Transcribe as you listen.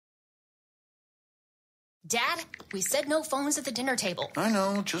Dad, we said no phones at the dinner table. I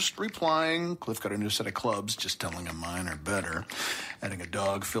know, just replying. Cliff got a new set of clubs, just telling him mine are better. Adding a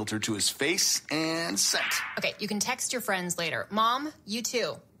dog filter to his face and set. Okay, you can text your friends later. Mom, you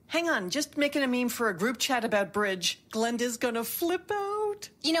too. Hang on, just making a meme for a group chat about bridge. Glenda's gonna flip out.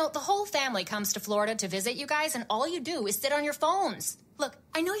 You know, the whole family comes to Florida to visit you guys, and all you do is sit on your phones. Look,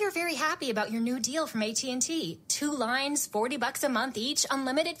 I know you're very happy about your new deal from AT&T. 2 lines, $40 a month each,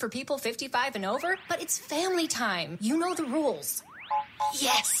 unlimited for people 55 and over. But it's family time. You know the rules.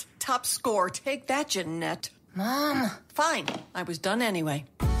 Yes, top score. Take that, Jeanette. Mom. Fine, I was done anyway.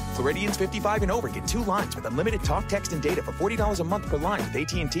 Floridians 55 and over get 2 lines with unlimited talk, text, and data for $40 a month per line with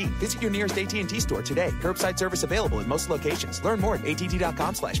AT&T. Visit your nearest AT&T store today. Curbside service available at most locations. Learn more at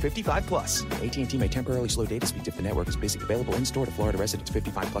att.com/55+. AT&T may temporarily slow data speeds if the network is busy. Available in-store to Florida residents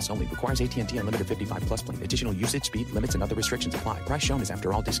 55+ only. Requires AT&T Unlimited 55+ plan. Additional usage, speed, limits, and other restrictions apply. Price shown is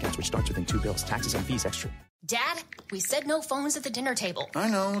after all discounts, which starts within 2 bills. Taxes and fees extra. Dad, we said no phones at the dinner table. I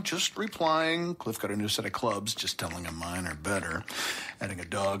know, just replying. Cliff got a new set of clubs, just telling him mine are better. Adding a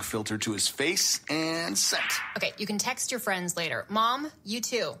dog filter to his face and set. Okay, you can text your friends later. Mom, you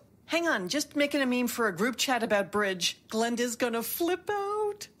too. Hang on, just making a meme for a group chat about bridge. Glenda's gonna flip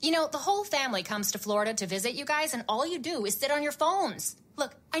out. You know, the whole family comes to Florida to visit you guys, and all you do is sit on your phones.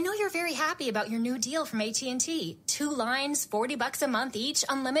 Look, I know you're very happy about your new deal from AT&T. 2 lines, $40 a month each,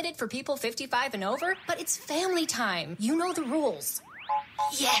 unlimited for people 55 and over. But it's family time. You know the rules.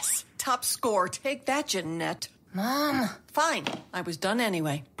 Yes, top score. Take that, Jeanette. Mom. Fine, I was done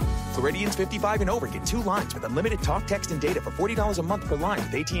anyway. Floridians 55 and over get 2 lines with unlimited talk, text, and data for $40 a month per line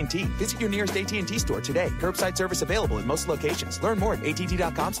with AT&T. Visit your nearest AT&T store today. Curbside service available at most locations. Learn more at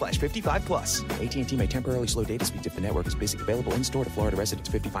att.com/55+. AT&T may temporarily slow data speeds if the network is busy. Available in-store to Florida residents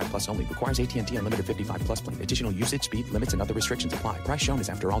 55+ only. Requires AT&T Unlimited 55+ plan. Additional usage, speed, limits, and other restrictions apply. Price shown is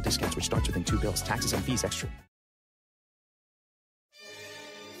after all discounts, which starts within 2 bills. Taxes and fees extra.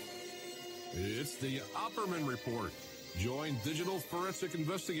 It's the Opperman Report. Join digital forensic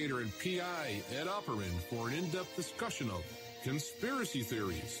investigator and PI Ed Opperman for an in-depth discussion of conspiracy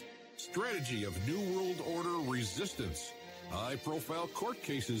theories, strategy of New World Order resistance, high-profile court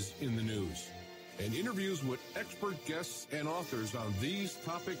cases in the news, and interviews with expert guests and authors on these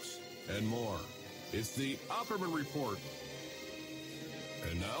topics and more. It's the Opperman Report.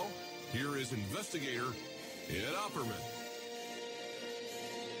 And now, here is investigator Ed Opperman.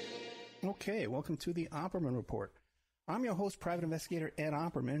 Okay, welcome to the Opperman Report. I'm your host, Private Investigator Ed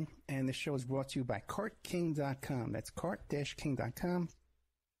Opperman, and this show is brought to you by CartKing.com. That's cart-king.com.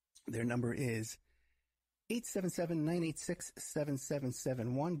 Their number is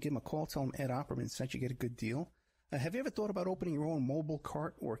 877-986-7771. Give them a call. Tell them Ed Opperman sent you. Get a good deal. Have you ever thought about opening your own mobile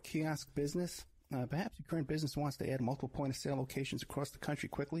cart or kiosk business? Perhaps your current business wants to add multiple point-of-sale locations across the country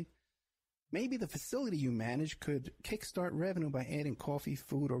quickly. Maybe the facility you manage could kickstart revenue by adding coffee,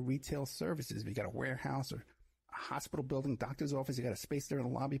 food, or retail services. If you got a warehouse or a hospital building, doctor's office, you got a space there in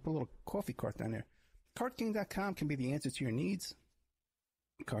the lobby, put a little coffee cart down there. CartKing.com can be the answer to your needs.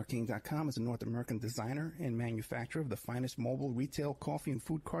 CartKing.com is a North American designer and manufacturer of the finest mobile retail coffee and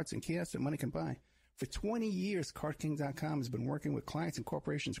food carts and kiosks that money can buy. For 20 years, CartKing.com has been working with clients and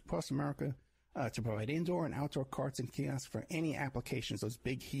corporations across America to provide indoor and outdoor carts and kiosks for any applications, those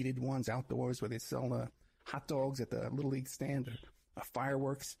big heated ones outdoors where they sell hot dogs at the Little League stand, or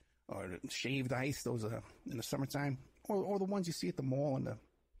fireworks, or shaved ice, those in the summertime, or the ones you see at the mall and the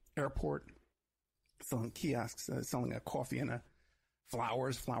airport, selling kiosks, selling a coffee and a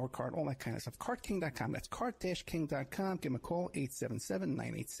flowers, flower cart, all that kind of stuff. CartKing.com. That's cart-king.com. Give them a call,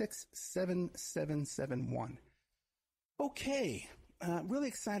 877-986-7771. Okay, really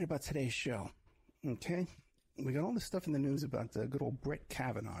excited about today's show. Okay, we got all this stuff in the news about the good old Brett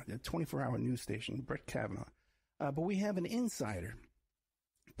Kavanaugh, the 24-hour news station, Brett Kavanaugh. But we have an insider,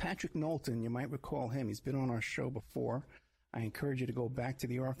 Patrick Knowlton. You might recall him. He's been on our show before. I encourage you to go back to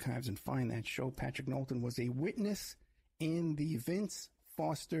the archives and find that show. Patrick Knowlton was a witness in the Vince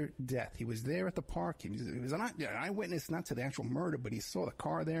Foster death. He was there at the park. He was an eyewitness, not to the actual murder, but he saw the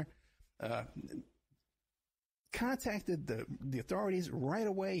car there. Contacted the authorities right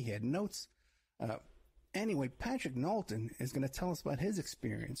away. He had notes. Anyway, Patrick Knowlton is going to tell us about his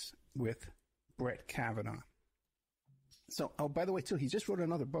experience with Brett Kavanaugh. So, oh, by the way, too, he just wrote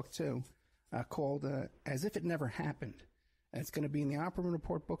another book, too, called As If It Never Happened. And it's going to be in the Opperman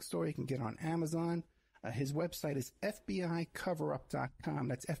Report bookstore. You can get it on Amazon. His website is FBICoverup.com.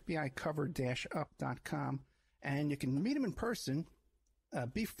 That's FBICover-up.com. And you can meet him in person.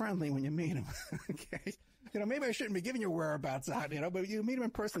 Be friendly when you meet him. Okay. You know, maybe I shouldn't be giving your whereabouts out, but you meet him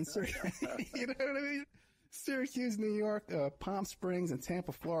in person, sir. You know what I mean? Syracuse, New York, Palm Springs, and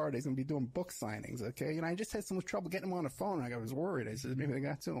Tampa, Florida. He's going to be doing book signings, okay? I just had so much trouble getting him on the phone. I was worried. I said, maybe they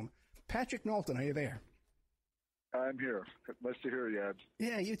got to him. Patrick Knowlton, are you there? I'm here. Nice to hear you, Ed.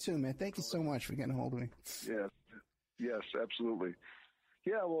 Yeah, you too, man. Thank you so much for getting a hold of me. Yes, absolutely.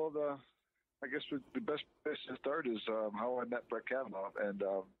 Yeah, well, I guess the best place to start is how I met Brett Kavanaugh, and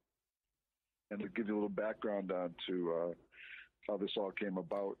to give you a little background on to how this all came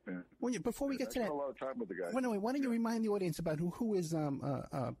about. And before we get to that, I spent a lot of time with the guy. Why don't you remind the audience about who is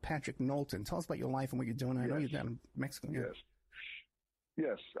Patrick Knowlton? Tell us about your life and what you're doing. I know you're down in Mexico.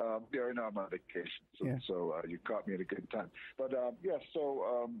 Yes. Right now I'm on vacation, so you caught me at a good time. But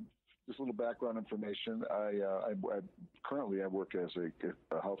just a little background information. I currently work as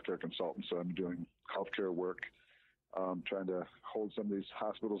a healthcare consultant, so I'm doing healthcare work, trying to hold some of these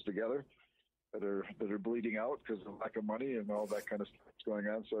hospitals together that are bleeding out because of lack of money and all that kind of stuff that's going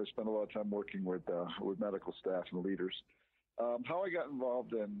on. So I spend a lot of time working with medical staff and leaders. How I got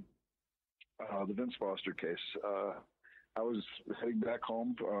involved in the Vince Foster case. I was heading back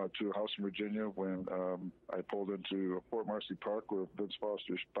home to a house in Virginia when I pulled into Fort Marcy Park where Vince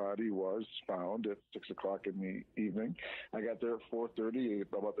Foster's body was found at 6 o'clock in the evening. I got there at 4:30,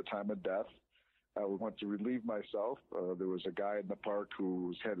 about the time of death. I went to relieve myself. There was a guy in the park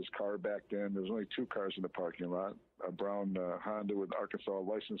who had his car backed in. There was only two cars in the parking lot, a brown Honda with Arkansas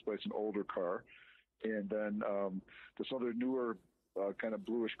license plate, an older car, and then this other newer kind of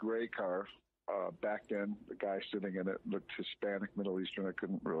bluish-gray car backed in. The guy sitting in it looked Hispanic, Middle Eastern. I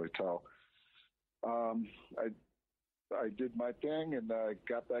couldn't really tell. I did my thing, and I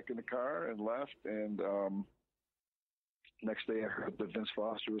got back in the car and left, and next day I heard that Vince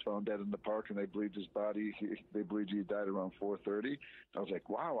Foster was found dead in the park, and they believed his body. They believed he died around 4:30. I was like,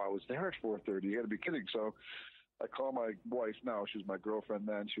 wow, I was there at 4:30. You got to be kidding. So I called my wife now. She was my girlfriend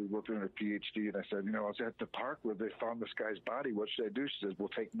then. She was working on her PhD, and I said, I was at the park where they found this guy's body. What should I do? She says, well,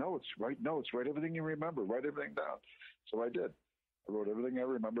 take notes, write notes, write everything you remember, write everything down. So I did. I wrote everything I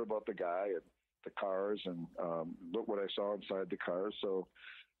remember about the guy and the cars and look what I saw inside the cars. So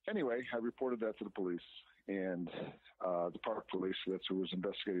anyway, I reported that to the police. And the park police, that's who was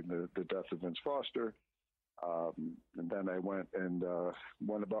investigating the death of Vince Foster. And then I went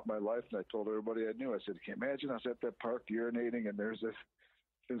about my life, and I told everybody I knew. I said, I can't imagine I was at that park urinating, and there's this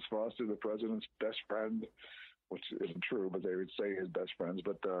Vince Foster, the president's best friend, which isn't true, but they would say his best friends.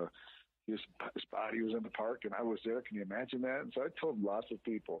 But his body was in the park, and I was there. Can you imagine that? And so I told lots of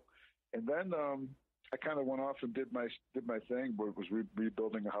people. And then I kind of went off and did my thing, where it was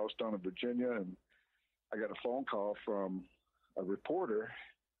rebuilding a house down in Virginia, and I got a phone call from a reporter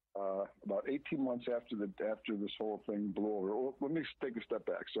about 18 months after this whole thing blew over. Well, let me take a step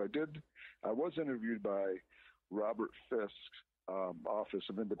back. So I was interviewed by Robert Fisk's Office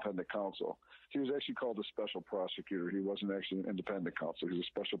of Independent Counsel. He was actually called a special prosecutor. He wasn't actually an independent counsel. He was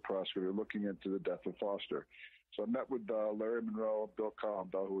a special prosecutor looking into the death of Foster. So I met with Larry Monroe, Bill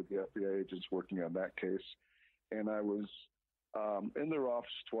Columbaugh, who were the FBI agents working on that case. And I was in their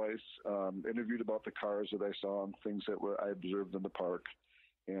office twice, interviewed about the cars that I saw and things that I observed in the park,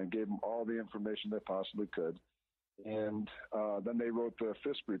 and gave them all the information they possibly could. And then they wrote the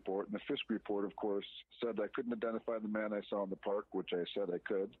Fisk report, and the Fisk report, of course, said I couldn't identify the man I saw in the park, which I said I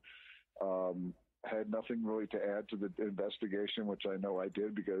could. Had nothing really to add to the investigation, which I know I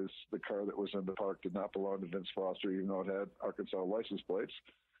did, because the car that was in the park did not belong to Vince Foster, even though it had Arkansas license plates.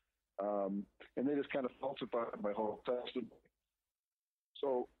 And they just kind of falsified my whole testimony.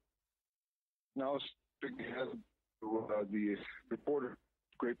 So now the reporter,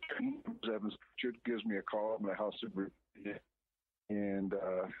 Great Evans, gives me a call at my house in Virginia, and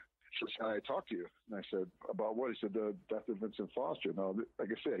says, "Can I talk to you?" And I said, "About what?" He said, "The death of Vincent Foster." Now,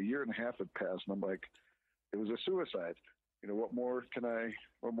 like I said, a year and a half had passed, and I'm like, "It was a suicide. What more can I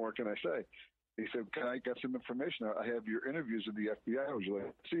say?" He said, "Can I get some information? I have your interviews with the FBI. Would you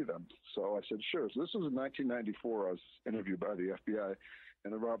like to see them?" So I said, "Sure." So this was in 1994. I was interviewed by the FBI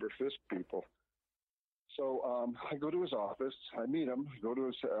and the Robert Fisk people. So I go to his office. I meet him.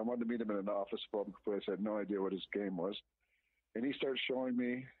 I wanted to meet him in an office public place. I had no idea what his game was. And he starts showing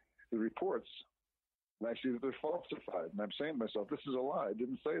me the reports. And I see that they're falsified. And I'm saying to myself, this is a lie. I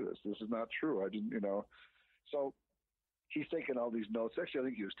didn't say this. This is not true. I didn't, So he's taking all these notes. Actually, I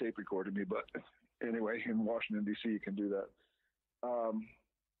think he was tape recording me. But anyway, in Washington, D.C., you can do that.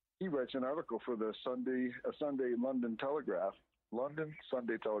 He writes an article for the Sunday London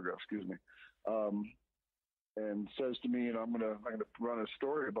Sunday Telegraph, excuse me. And says to me, I'm gonna run a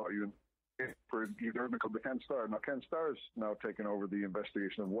story about you for the article, the Ken Starr. Now Ken Starr's now taken over the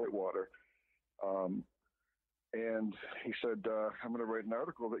investigation of Whitewater, and he said, I'm going to write an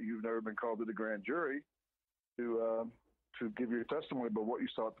article that you've never been called to the grand jury, to give your testimony about what you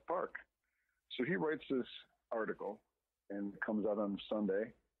saw at the park. So he writes this article, and it comes out on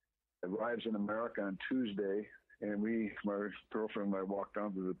Sunday. It arrives in America on Tuesday, and my girlfriend and I walked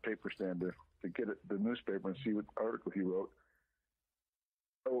down to the paper stand to get the newspaper and see what article he wrote.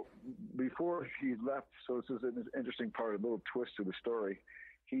 So before he left, so this is an interesting part, a little twist to the story.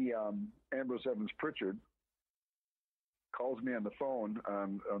 Ambrose Evans Pritchard calls me on the phone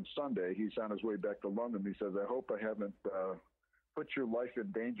on Sunday. He's on his way back to London. He says, "I hope I haven't put your life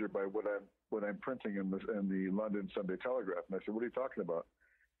in danger by what I'm printing in the London Sunday Telegraph." And I said, "What are you talking about?"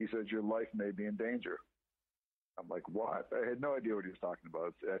 He says, "Your life may be in danger." I'm like, "What?" I had no idea what he was talking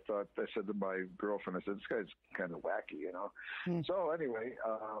about. I said to my girlfriend, I said, "This guy's kind of wacky, you know?" So anyway,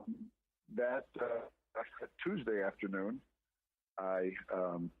 that Tuesday afternoon, I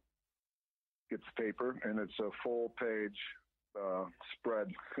get the paper, and it's a full-page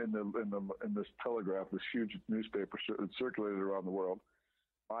spread in this Telegraph, this huge newspaper that's circulated around the world.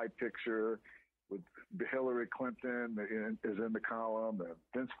 My picture with Hillary Clinton is in the column, and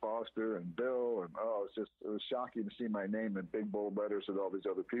Vince Foster and Bill, and it was shocking to see my name in big bold letters with all these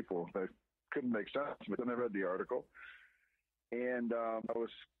other people. That couldn't make sense. But then I read the article, and I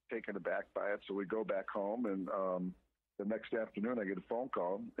was taken aback by it. So we go back home, and the next afternoon I get a phone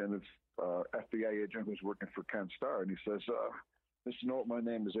call, and it's FBI agent who's working for Ken Starr, and he says, "Mr. Nolte, my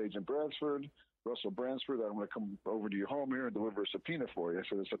name is Agent Bransford, Russell Bransford. I'm going to come over to your home here and deliver a subpoena for you." I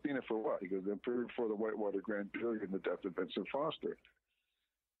said, "A subpoena for what?" He goes, "Appear before the Whitewater Grand Jury in the death of Vincent Foster."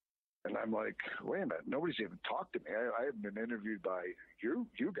 And I'm like, "Wait a minute, nobody's even talked to me. I haven't been interviewed by you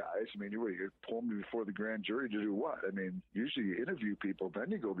guys. I mean, you pulled me before the grand jury to do what? I mean, usually you interview people, then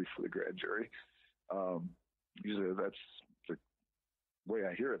you go before the grand jury. Usually that's the way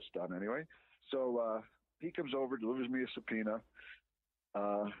I hear it's done anyway." So he comes over, delivers me a subpoena.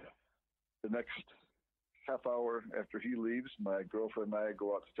 The next half hour after he leaves, my girlfriend and I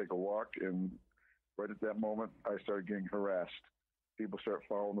go out to take a walk, and right at that moment, I started getting harassed. People start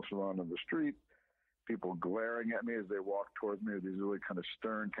following us around on the street, people glaring at me as they walk towards me with these really kind of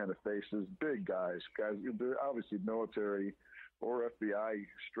stern kind of faces, big guys, they're obviously military or FBI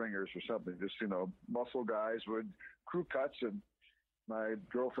stringers or something, just, muscle guys with crew cuts. And my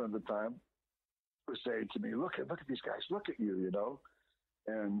girlfriend at the time was saying to me, look at these guys, look at you,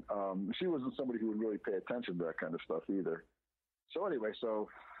 And she wasn't somebody who would really pay attention to that kind of stuff either. So anyway,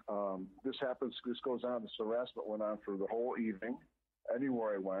 this happens, this goes on, this harassment went on for the whole evening.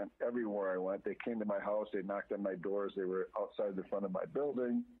 Everywhere I went, they came to my house, they knocked on my doors, they were outside the front of my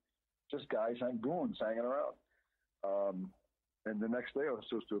building, just guys, goons hanging around. And the next day I was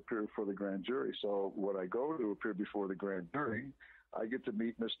supposed to appear before the grand jury. So when I go to appear before the grand jury, I get to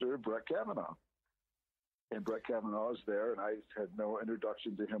meet Mr. Brett Kavanaugh. And Brett Kavanaugh is there, and I had no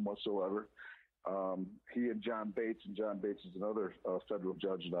introduction to him whatsoever. He and John Bates is another federal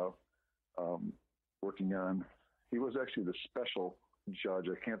judge now, working on, he was actually the special judge.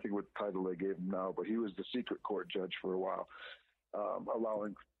 I can't think what title they gave him now, but he was the secret court judge for a while,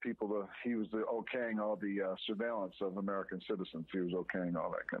 allowing people he was okaying all the surveillance of American citizens. He was okaying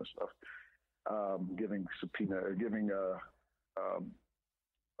all that kind of stuff, giving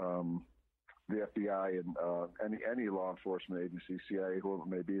the FBI and any law enforcement agency, CIA, whoever it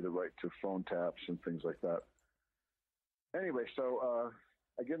may be, the right to phone taps and things like that. Anyway, so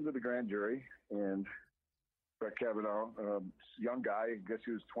I get into the grand jury, and Brett Kavanaugh, young guy, I guess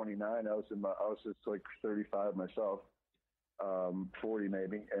he was 29. I was just like 35 myself, 40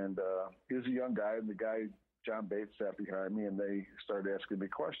 maybe. And he was a young guy, and the guy, John Bates, sat behind me, and they started asking me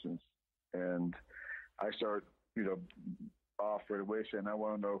questions. And I start, off right away saying, I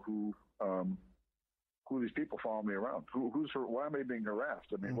want to know who these people follow me around. Why am I being harassed?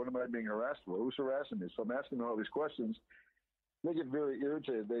 I mean, what am I being harassed for? Who's harassing me? So I'm asking them all these questions. They get very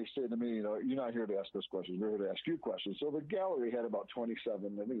irritated. They say to me, you're not here to ask us questions. We're here to ask you questions. So the gallery had about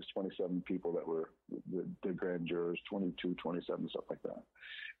 27, I think it was 27 people that were the grand jurors, 22, 27, stuff like that.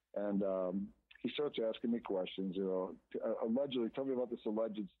 And he starts asking me questions, allegedly, tell me about this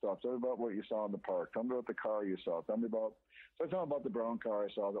alleged stuff. Tell me about what you saw in the park. Tell me about the car you saw. So I tell him about the brown car I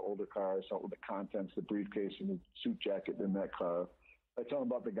saw, the older car I saw, with the contents, the briefcase and the suit jacket in that car. I tell him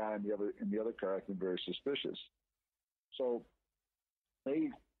about the guy in the other car acting very suspicious. So they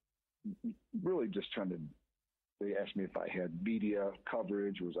really just they asked me if I had media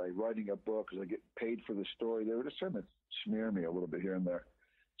coverage. Was I writing a book? Was I getting paid for the story? They were just trying to smear me a little bit here and there.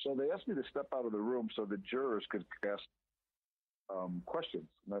 So they asked me to step out of the room so the jurors could ask questions.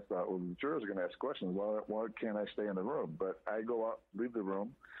 And I thought, well, the jurors are going to ask questions. Why can't I stay in the room? But I go out, leave the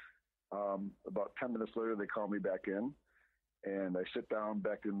room. About 10 minutes later, they call me back in, and I sit down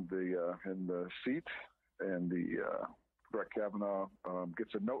back in the seat, Brett Kavanaugh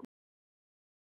gets a note